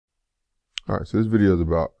All right, so this video is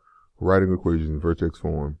about writing equations in vertex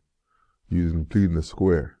form using completing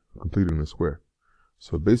the square.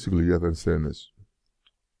 So basically, you have to understand this.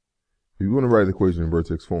 If you want to write the equation in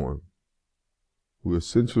vertex form, we're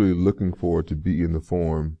essentially looking for it to be in the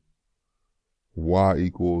form y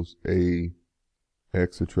equals a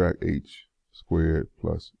x subtract h squared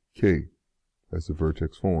plus k. That's the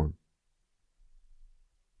vertex form.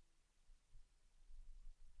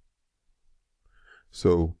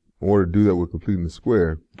 So in order to do that, we're completing the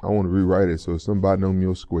square. I want to rewrite it so it's some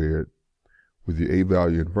binomial squared with the a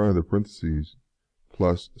value in front of the parentheses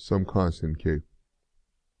plus some constant k.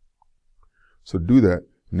 So to do that,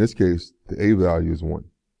 in this case, the a value is 1.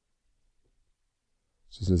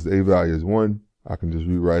 So since the a value is 1, I can just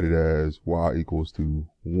rewrite it as y equals to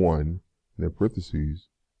 1 in the parentheses.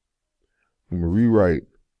 I'm going to rewrite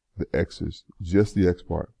the x's, just the x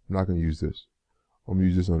part. I'm not going to use this. I'm going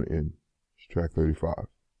to use this on the end. Subtract 35.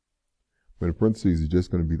 But in parentheses, it's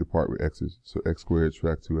just going to be the part with x's. So x squared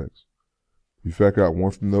subtract 2x. If you factor out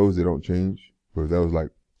one from those, they don't change. But if that was like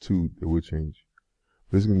 2, it would change.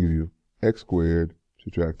 This is going to give you x squared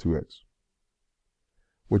subtract 2x.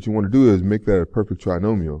 What you want to do is make that a perfect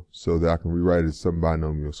trinomial so that I can rewrite it as some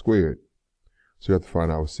binomial squared. So you have to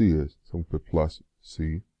find out what c is. So I'm going to put plus c.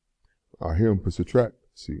 Here I'm going to put subtract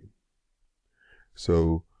c.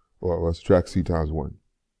 So, or subtract c times 1.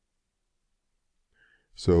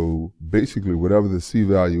 So basically, whatever the c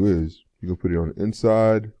value is, you can put it on the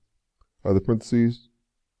inside of the parentheses,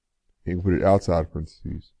 and you can put it outside of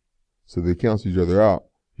parentheses. So they cancel each other out.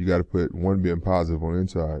 You got to put 1 being positive on the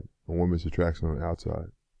inside and 1 being subtraction on the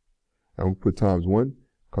outside. And we'll put times 1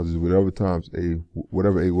 because it's whatever times a,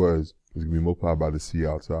 whatever a was, is going to be multiplied by the c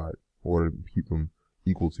outside in order to keep them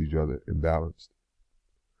equal to each other and balanced.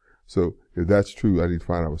 So if that's true, I need to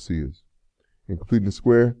find out what c is. In completing the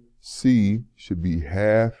square, c should be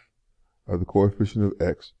half of the coefficient of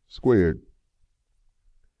x squared.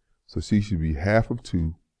 So c should be half of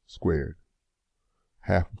 2 squared.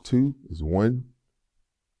 Half of 2 is 1.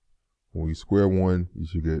 When you square 1, you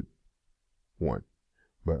should get 1.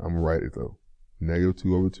 But I'm going to write it though. Negative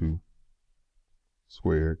 2 over 2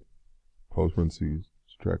 squared, close parentheses,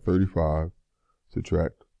 subtract 35,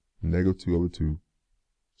 subtract negative 2 over 2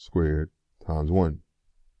 squared times 1.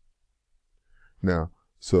 Now,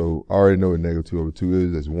 so I already know what negative 2 over 2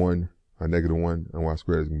 is. That's 1, or negative 1, and y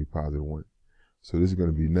squared is going to be positive 1. So this is going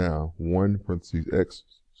to be now 1 parentheses x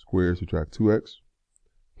squared subtract 2x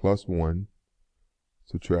plus 1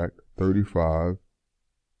 subtract 35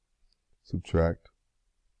 subtract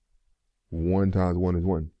 1 times 1 is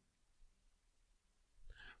 1.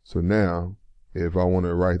 So now, if I want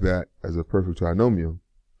to write that as a perfect trinomial,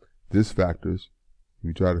 this factors. If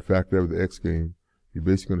you try to factor out the x game, you're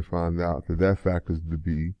basically going to find out that that factors to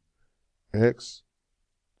be x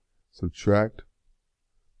subtract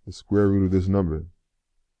the square root of this number,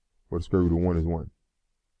 or the square root of 1 is 1,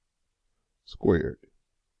 squared,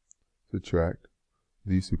 subtract,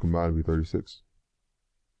 these two combined to be 36.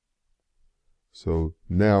 So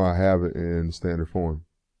now I have it in standard form.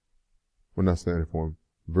 Well, not standard form,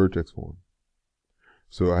 vertex form.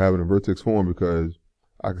 So I have it in vertex form because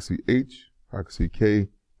I can see h, I can see k,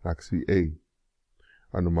 I can see a.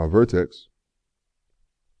 I know my vertex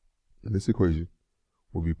in this equation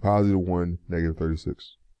will be positive 1, negative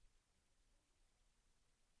 36.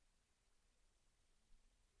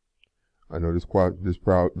 I know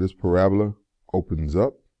this parabola opens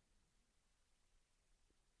up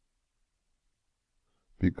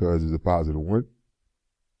because it's a positive 1.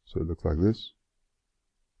 So it looks like this.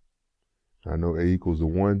 I know a equals to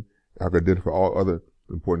 1. I can identify all other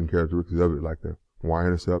important characteristics of it, like the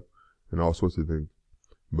y-intercept and all sorts of things.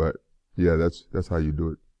 But yeah, that's how you do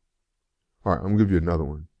it. All right, I'm gonna give you another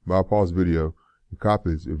one. But I'll pause the video and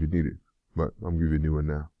copy this if you need it. But I'm gonna give you a new one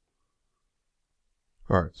now.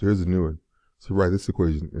 All right, so here's a new one. So write this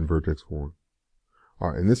equation in vertex form.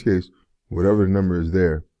 All right, in this case, whatever the number is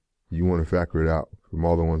there, you want to factor it out from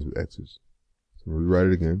all the ones with x's. So I'm gonna rewrite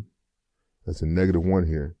it again. That's a negative 1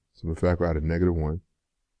 here. So I'm gonna factor out a negative 1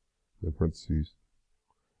 in parentheses.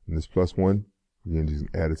 And this plus 1, again, just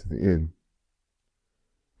add it to the end.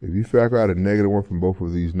 If you factor out a negative 1 from both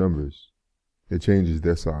of these numbers, it changes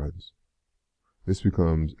their signs. This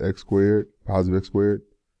becomes x squared, positive x squared.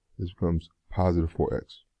 This becomes positive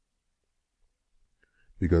 4x.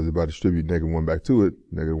 Because if I distribute negative 1 back to it,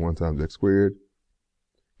 negative 1 times x squared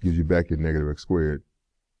gives you back your negative x squared.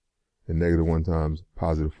 And negative 1 times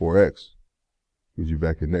positive 4x gives you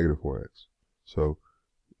back your negative 4x. So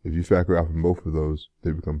if you factor out from both of those,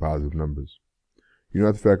 they become positive numbers. You don't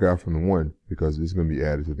have to factor out from the 1 because it's going to be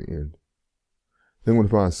added to the end. Then we're going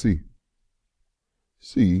to find c.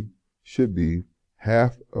 c should be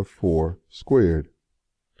half of 4 squared.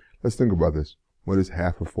 Let's think about this. What is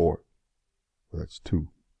half of 4? Well, that's 2.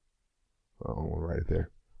 I don't want to write it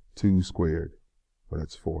there. 2 squared. Well,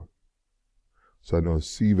 that's 4. So I know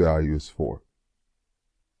C value is 4.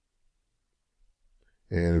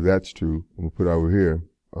 And if that's true, I'm going to put over here,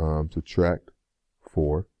 subtract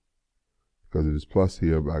 4. Because it is plus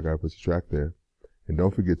here, but I got to put subtract there. And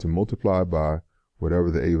don't forget to multiply by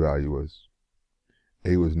whatever the A value was.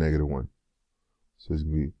 A was -1. So it's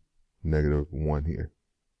going to be -1 here.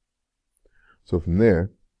 So from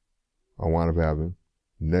there, I wind up having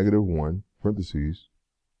 -1, parentheses.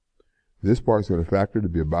 This part is going to factor to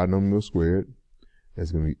be a binomial squared.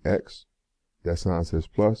 It's going to be x. That sign says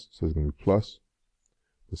plus, so it's going to be plus.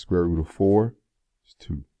 The square root of 4 is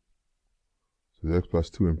 2. So it's x plus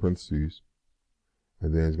 2 in parentheses.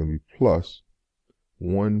 And then it's going to be plus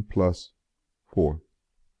 1 plus 4.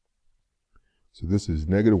 So this is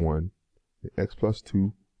 -1, x plus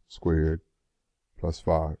 2 squared plus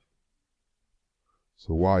 5.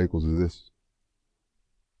 So y equals this.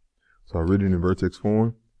 So I read it in vertex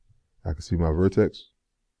form. I can see my vertex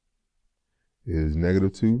is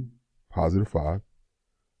 -2, +5,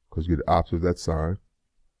 because you get the opposite of that sign.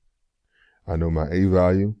 I know my A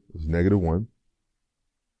value is -1.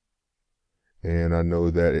 And I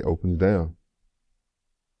know that it opens down,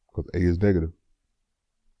 because A is negative.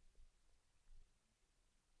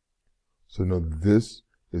 So no, this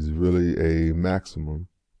is really a maximum.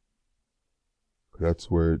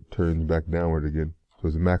 That's where it turns back downward again. So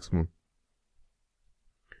it's a maximum.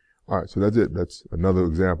 All right, so that's it. That's another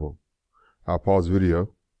example. I'll pause the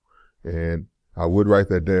video, and I would write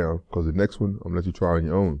that down, because the next one, I'm going to let you try on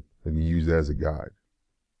your own, and you use that as a guide.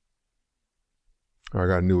 All right, I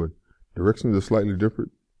got a new one. Directions are slightly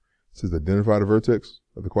different. It says identify the vertex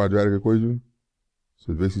of the quadratic equation.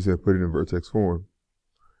 So it basically said put it in vertex form.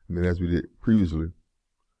 And then as we did previously,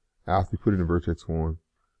 after we put it in vertex form,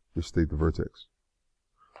 we state the vertex.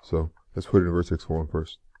 So let's put it in vertex form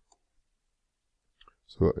first.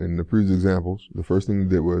 So in the previous examples, the first thing we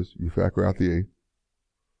did was you factor out the A.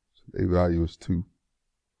 So the A value is 2.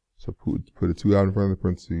 So put a 2 out in front of the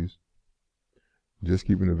parentheses. Just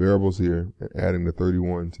keeping the variables here and adding the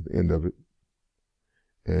 31 to the end of it.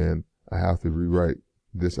 And I have to rewrite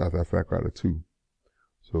this after I factor out a 2.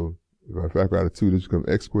 So if I factor out a 2, this becomes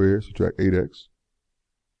x squared, subtract 8x.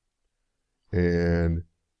 And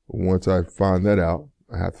once I find that out,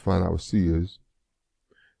 I have to find out what C is.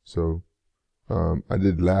 So I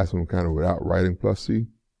did the last one kind of without writing plus C.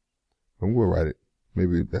 I'm going to write it.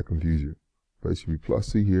 Maybe that confused you. But it should be plus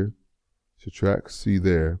C here, subtract C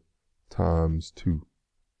there, times 2.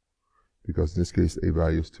 Because in this case, the A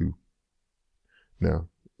value is 2. Now,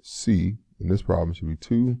 C in this problem should be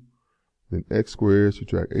 2, then x squared,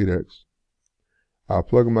 subtract 8x. I'll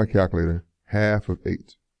plug in my calculator, half of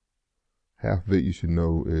 8. Half of 8 you should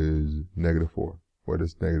know is -4. What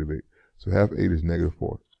is -8? So half of 8 is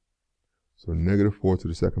 -4. So -4 to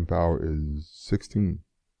the second power is 16.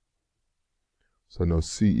 So I know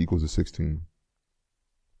C equals 16.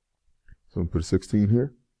 So I'm going to put a 16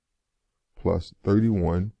 here, plus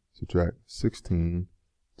 31, subtract 16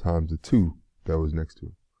 times the 2 that was next to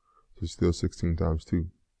it. So it's still 16 times 2.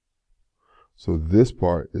 So this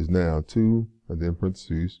part is now 2, and then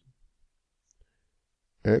parentheses,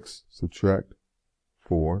 x subtract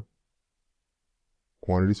 4,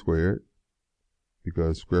 quantity squared,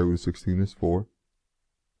 because square root of 16 is 4,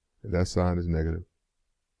 and that sign is negative,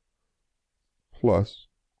 plus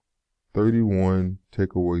 31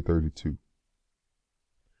 take away 32.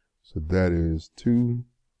 So that is 2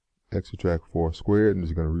 x subtract 4 squared, and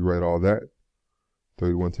just going to rewrite all that.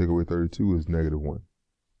 31 take away 32 is -1.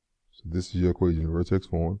 So this is your equation in vertex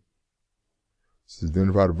form. This is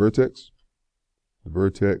identify the vertex. The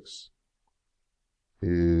vertex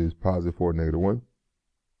is +4, -1.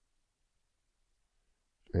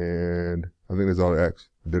 And I think that's all it asks.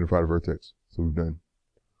 Identify the vertex. So we've done.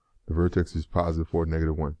 The vertex is +4,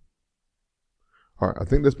 -1. All right, I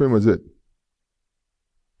think that's pretty much it.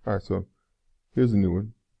 All right, so here's a new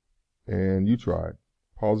one. And you try it.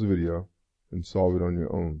 Pause the video and solve it on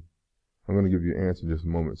your own. I'm going to give you an answer in just a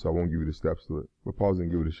moment, so I won't give you the steps to it. But pause it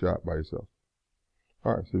and give it a shot by yourself.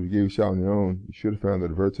 All right, so if you gave it a shot on your own, you should have found that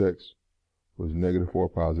the vertex was -4,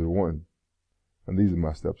 +1. And these are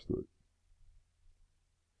my steps to it.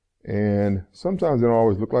 And sometimes they don't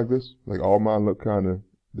always look like this. Like all mine look kind of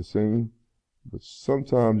the same. But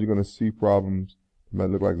sometimes you're going to see problems that might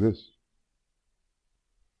look like this.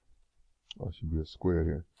 Oh, it should be a square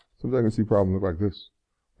here. Sometimes you can see problems look like this.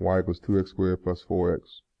 Y equals 2x squared plus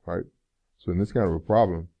 4x, right? So in this kind of a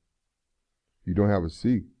problem, you don't have a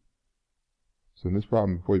C. So in this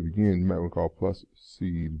problem, before you begin, you might want to call plus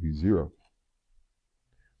c to be 0.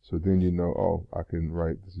 So then you know, oh, I can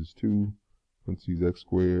write this is 2 parentheses x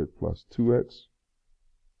squared plus 2x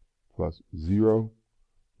plus 0.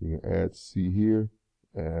 You can add c here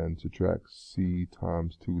and subtract c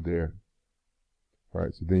times 2 there. All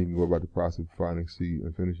right, so then you can go about the process of finding c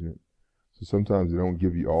and finishing it. So sometimes they don't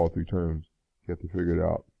give you all 3 terms. You have to figure it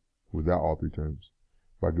out without all 3 terms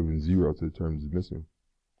by giving 0 to the terms missing.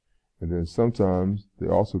 And then sometimes they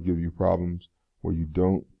also give you problems where you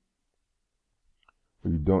don't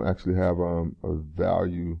actually have a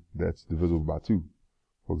value that's divisible by 2,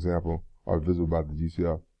 for example, or divisible by the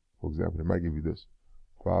GCF. For example, they might give you this: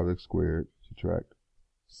 5x squared subtract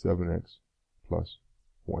 7x plus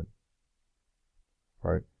 1.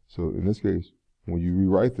 All right. So in this case, when you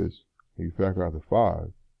rewrite this and you factor out the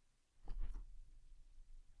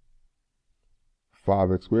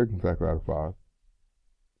 5x squared can factor out of 5.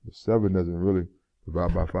 The 7 doesn't really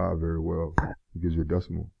divide by 5 very well. It gives you a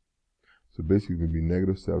decimal. So basically, it's going to be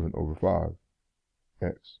negative 7 over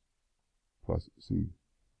 5x plus c.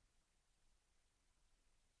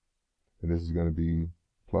 And this is going to be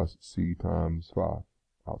plus c times 5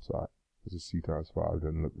 outside. This is c times 5. It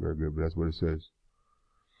doesn't look very good, but that's what it says.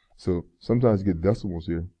 So sometimes you get decimals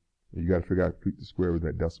here, and you got to figure out complete the square with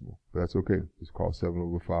that decimal. But that's okay. Just call 7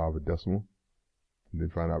 over 5 a decimal, and then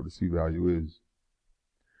find out what the c value is.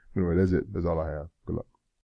 Anyway, that's it. That's all I have. Good luck.